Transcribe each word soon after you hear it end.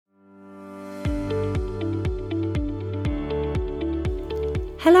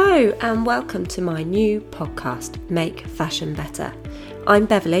Hello and welcome to my new podcast, Make Fashion Better. I'm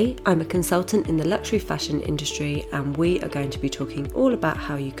Beverly, I'm a consultant in the luxury fashion industry and we are going to be talking all about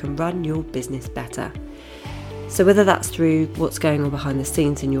how you can run your business better. So whether that's through what's going on behind the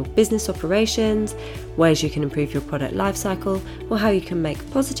scenes in your business operations, ways you can improve your product lifecycle, or how you can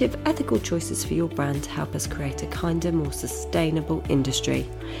make positive, ethical choices for your brand to help us create a kinder, more sustainable industry.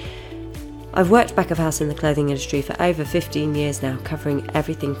 I've worked back of house in the clothing industry for over 15 years now, covering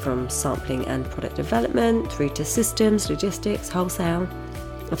everything from sampling and product development through to systems, logistics, wholesale.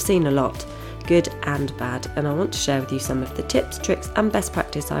 I've seen a lot, good and bad, and I want to share with you some of the tips, tricks and best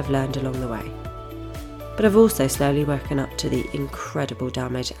practice I've learned along the way. But I've also slowly woken up to the incredible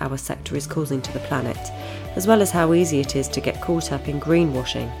damage our sector is causing to the planet, as well as how easy it is to get caught up in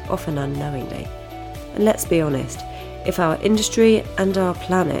greenwashing, often unknowingly. And let's be honest, if our industry and our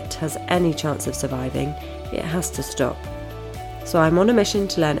planet has any chance of surviving, it has to stop. So I'm on a mission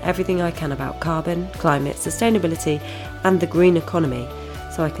to learn everything I can about carbon, climate, sustainability and the green economy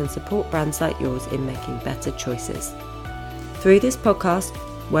so I can support brands like yours in making better choices. Through this podcast,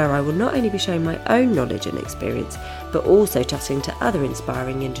 where I will not only be sharing my own knowledge and experience, but also chatting to other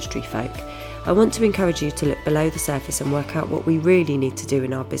inspiring industry folk, I want to encourage you to look below the surface and work out what we really need to do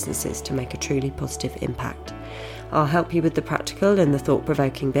in our businesses to make a truly positive impact. I'll help you with the practical and the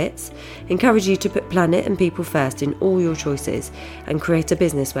thought-provoking bits, encourage you to put planet and people first in all your choices, and create a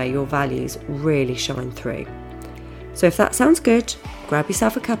business where your values really shine through. So if that sounds good, grab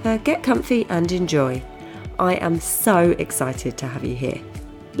yourself a cuppa, get comfy and enjoy. I am so excited to have you here.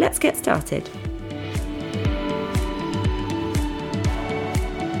 Let's get started.